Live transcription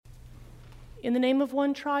In the name of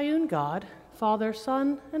one triune God, Father,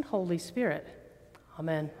 Son, and Holy Spirit.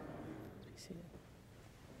 Amen. Be seated.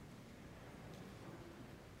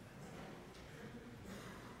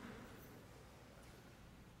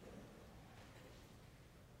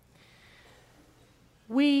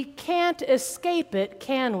 We can't escape it,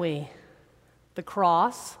 can we? The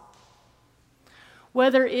cross.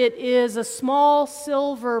 Whether it is a small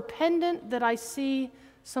silver pendant that I see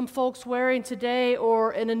some folks wearing today,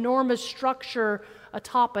 or an enormous structure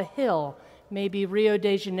atop a hill, maybe Rio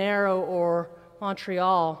de Janeiro or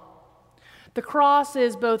Montreal. The cross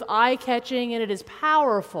is both eye-catching and it is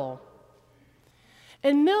powerful.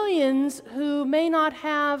 And millions who may not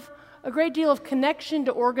have a great deal of connection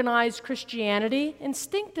to organized Christianity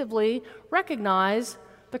instinctively recognize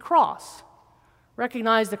the cross as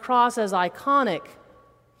iconic.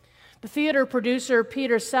 The theater producer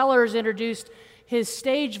Peter Sellers introduced his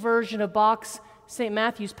stage version of Bach's St.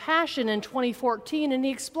 Matthew's Passion in 2014, and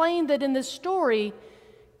he explained that in this story,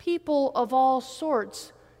 people of all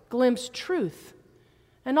sorts glimpse truth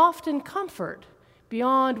and often comfort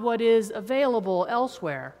beyond what is available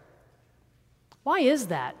elsewhere. Why is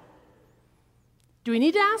that? Do we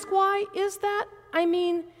need to ask why is that? I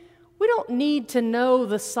mean, we don't need to know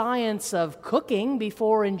the science of cooking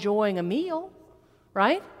before enjoying a meal,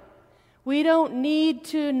 right? We don't need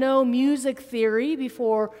to know music theory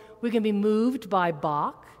before we can be moved by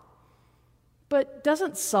Bach. But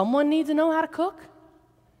doesn't someone need to know how to cook?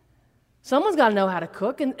 Someone's got to know how to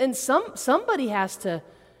cook, and somebody has to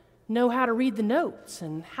know how to read the notes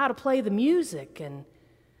and how to play the music. And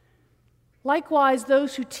likewise,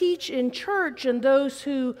 those who teach in church and those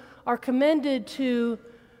who are commended to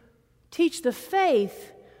teach the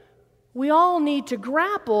faith, we all need to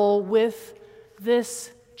grapple with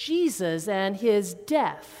this Jesus and his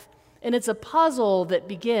death. And it's a puzzle that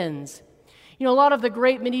begins. You know, a lot of the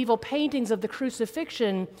great medieval paintings of the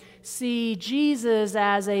crucifixion see Jesus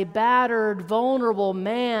as a battered, vulnerable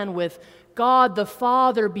man with God the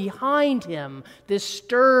Father behind him, this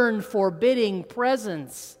stern, forbidding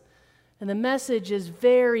presence. And the message is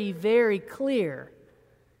very, very clear.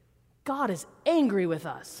 God is angry with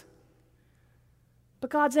us. But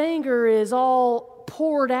God's anger is all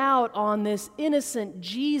poured out on this innocent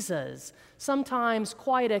Jesus, sometimes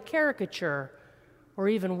quite a caricature, or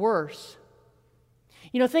even worse.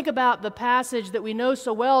 You know, think about the passage that we know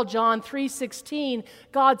so well, John 3:16,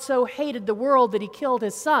 God so hated the world that he killed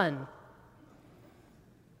his son.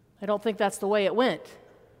 I don't think that's the way it went.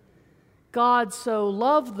 God so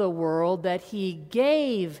loved the world that he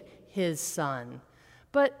gave his son.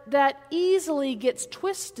 But that easily gets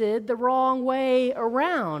twisted the wrong way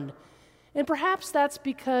around. And perhaps that's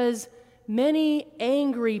because many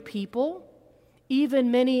angry people, even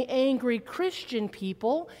many angry Christian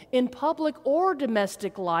people, in public or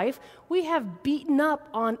domestic life, we have beaten up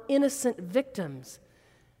on innocent victims,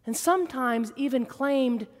 and sometimes even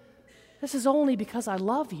claimed, "This is only because I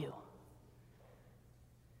love you."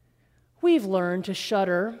 We've learned to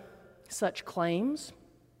shudder such claims.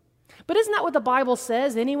 But isn't that what the Bible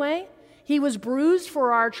says anyway? He was bruised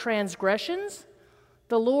for our transgressions.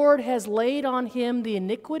 The Lord has laid on him the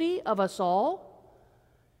iniquity of us all.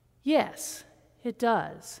 Yes, it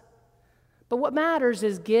does. But what matters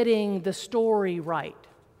is getting the story right.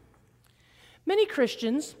 Many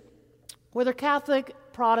Christians, whether Catholic,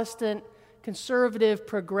 Protestant, conservative,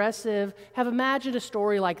 progressive, have imagined a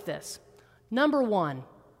story like this. Number one,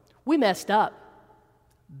 we messed up.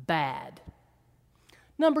 Bad.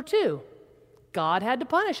 Number two, God had to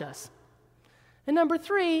punish us. And number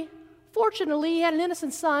three, fortunately, he had an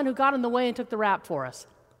innocent son who got in the way and took the rap for us.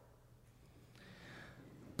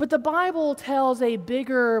 But the Bible tells a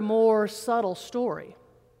bigger, more subtle story.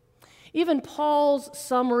 Even Paul's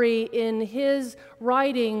summary in his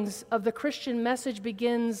writings of the Christian message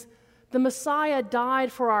begins, "The Messiah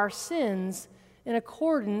died for our sins in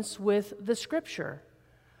accordance with the Scripture,"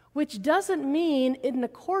 which doesn't mean in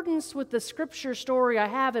accordance with the Scripture story I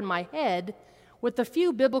have in my head with a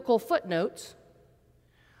few biblical footnotes.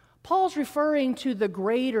 Paul's referring to the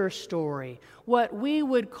greater story, what we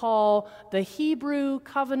would call the Hebrew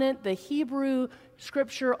covenant, the Hebrew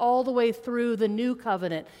Scripture all the way through the New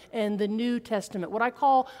Covenant and the New Testament, what I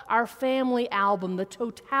call our family album, the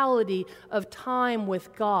totality of time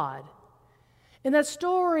with God. And that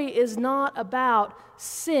story is not about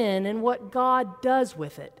sin and what God does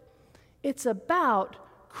with it. It's about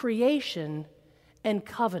creation and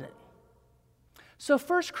covenant. So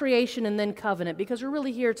first creation and then covenant, because we're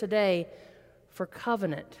really here today for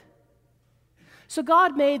covenant. So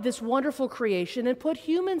God made this wonderful creation and put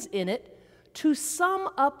humans in it to sum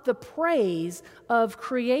up the praise of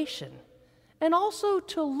creation. and also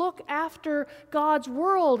to look after God's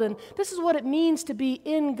world. And this is what it means to be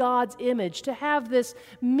in God's image, to have this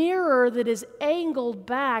mirror that is angled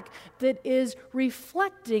back, that is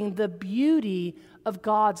reflecting the beauty of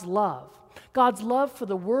God's love. God's love for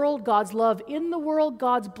the world, God's love in the world,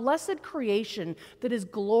 God's blessed creation that is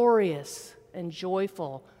glorious and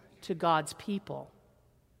joyful to God's people.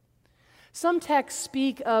 Some texts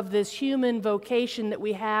speak of this human vocation that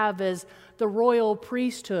we have as the royal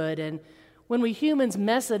priesthood, and when we humans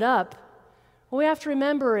mess it up, well, we have to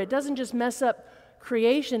remember it doesn't just mess up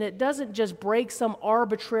creation, it doesn't just break some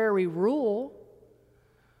arbitrary rule.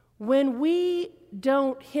 When we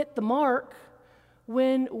don't hit the mark,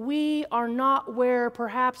 when we are not where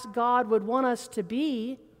perhaps God would want us to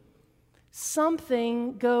be,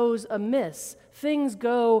 something goes amiss. Things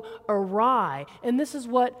go awry. And this is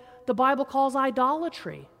what the Bible calls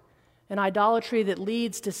idolatry. An idolatry that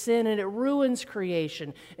leads to sin, and it ruins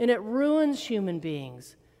creation, and it ruins human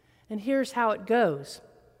beings. And here's how it goes.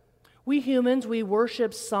 We humans, we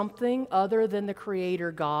worship something other than the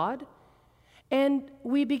Creator God, and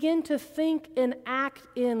we begin to think and act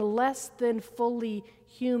in less than fully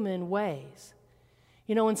human ways.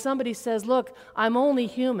 You know, when somebody says, look, I'm only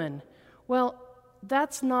human, well,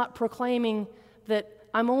 that's not proclaiming that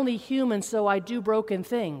I'm only human, so I do broken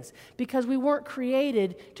things. Because we weren't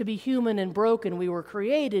created to be human and broken. We were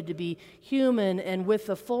created to be human and with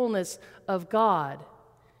the fullness of God.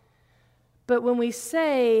 But when we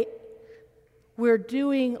say we're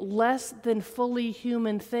doing less than fully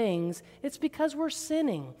human things, it's because we're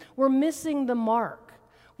sinning. We're missing the mark.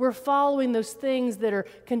 We're following those things that are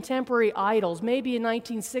contemporary idols. Maybe in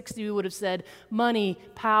 1960 we would have said money,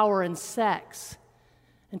 power, and sex.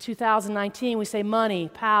 In 2019 we say money,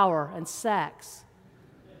 power, and sex.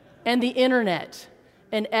 And the internet,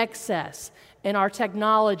 and excess, and our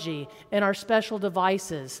technology, and our special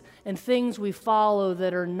devices, and things we follow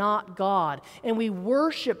that are not God. And we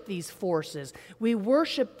worship these forces. We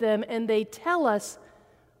worship them, and they tell us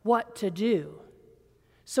what to do.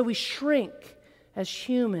 So we shrink as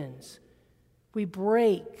humans. We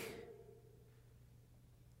break.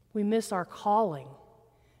 We miss our calling.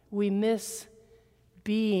 We miss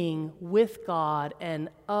being with God and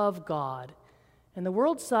of God. And the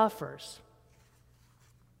world suffers.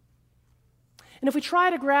 And if we try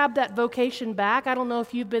to grab that vocation back, I don't know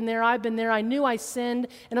if you've been there, I've been there, I knew I sinned,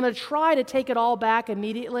 and I'm going to try to take it all back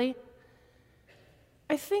immediately.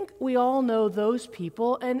 I think we all know those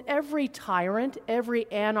people, and every tyrant,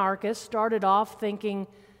 every anarchist started off thinking,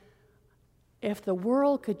 if the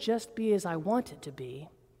world could just be as I want it to be,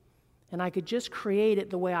 and I could just create it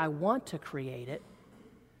the way I want to create it,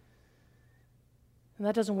 and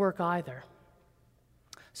that doesn't work either.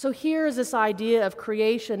 So here is this idea of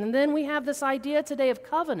creation, and then we have this idea today of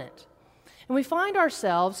covenant. And we find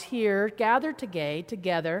ourselves here gathered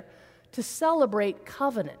together to celebrate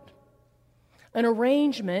covenant. An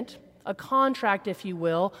arrangement, a contract, if you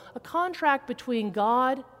will, a contract between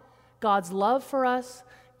God, God's love for us,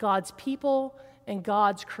 God's people, and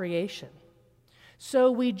God's creation. So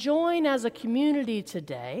we join as a community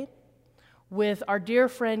today with our dear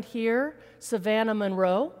friend here, Savannah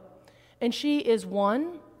Monroe, and she is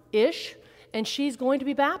one-ish, and she's going to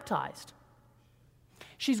be baptized.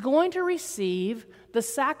 She's going to receive the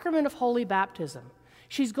sacrament of holy baptism.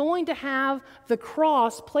 She's going to have the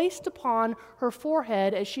cross placed upon her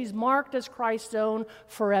forehead as she's marked as Christ's own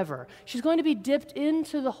forever. She's going to be dipped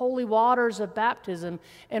into the holy waters of baptism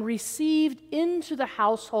and received into the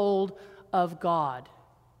household of God.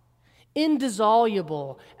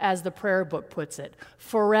 Indissoluble, as the prayer book puts it,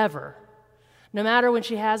 forever. No matter when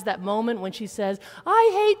she has that moment when she says,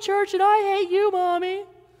 I hate church and I hate you, Mommy.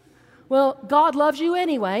 Well, God loves you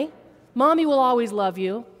anyway. Mommy will always love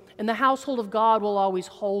you, and the household of God will always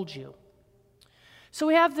hold you. So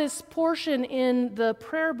we have this portion in the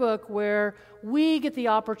prayer book where we get the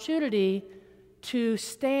opportunity to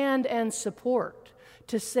stand and support,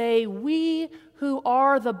 to say, we who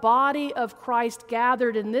are the body of Christ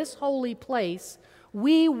gathered in this holy place,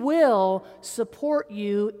 we will support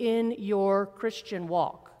you in your Christian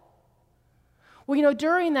walk. Well, you know,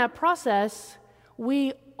 during that process,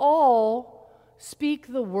 we all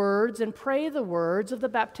speak the words and pray the words of the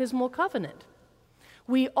baptismal covenant.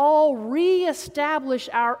 We all reestablish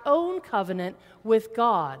our own covenant with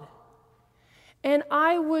God. And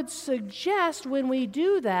I would suggest when we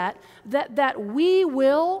do that, that we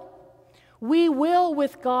will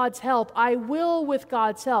with God's help, I will with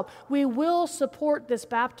God's help, we will support this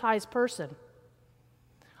baptized person.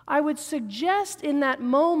 I would suggest in that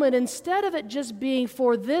moment, instead of it just being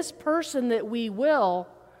for this person that we will,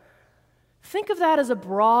 think of that as a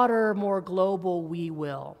broader, more global we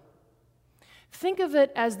will. Think of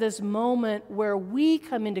it as this moment where we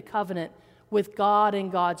come into covenant with God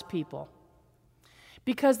and God's people.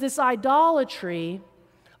 Because this idolatry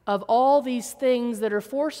of all these things that are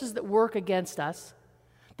forces that work against us,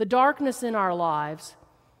 the darkness in our lives,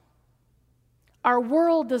 our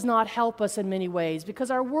world does not help us in many ways because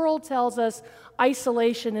our world tells us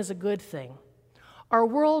isolation is a good thing. Our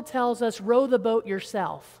world tells us row the boat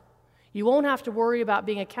yourself. You won't have to worry about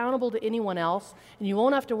being accountable to anyone else, and you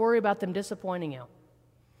won't have to worry about them disappointing you.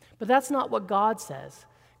 But that's not what God says.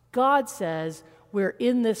 God says we're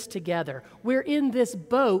in this together. We're in this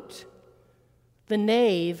boat, the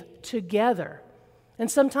nave, together.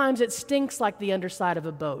 And sometimes it stinks like the underside of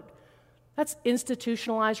a boat. That's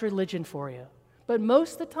institutionalized religion for you. But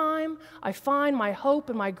most of the time, I find my hope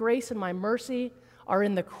and my grace and my mercy are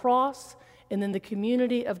in the cross and in the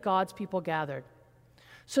community of God's people gathered.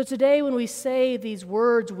 So today when we say these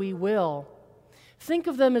words, we will, think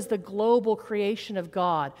of them as the global creation of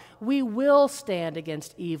God. We will stand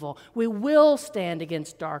against evil. We will stand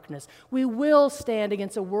against darkness. We will stand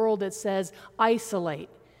against a world that says isolate,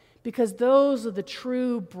 because those are the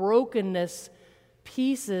true brokenness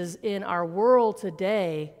pieces in our world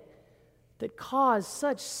today that cause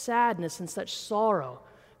such sadness and such sorrow.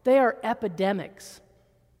 They are epidemics.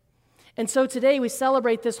 And so today we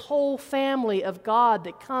celebrate this whole family of God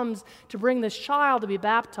that comes to bring this child to be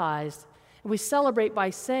baptized. And we celebrate by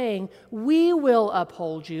saying, we will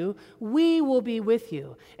uphold you, we will be with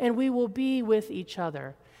you, and we will be with each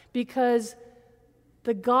other. Because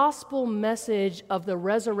the gospel message of the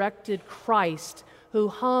resurrected Christ who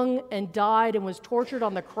hung and died and was tortured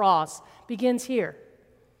on the cross begins here.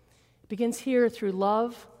 It begins here through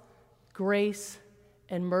love, grace,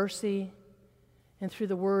 and mercy, and through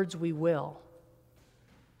the words, we will.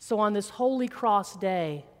 So on this holy cross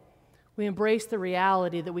day, we embrace the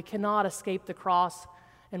reality that we cannot escape the cross,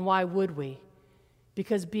 and why would we?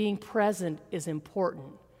 Because being present is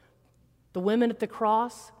important. The women at the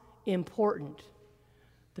cross, important.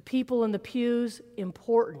 The people in the pews,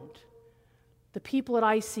 important. The people at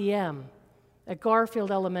ICM, at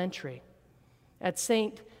Garfield Elementary, at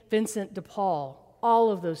St. Vincent de Paul,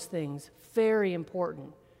 all of those things, very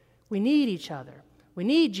important. We need each other. We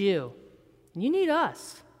need you. And you need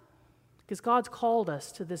us. Because God's called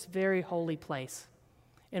us to this very holy place.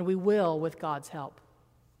 And we will with God's help.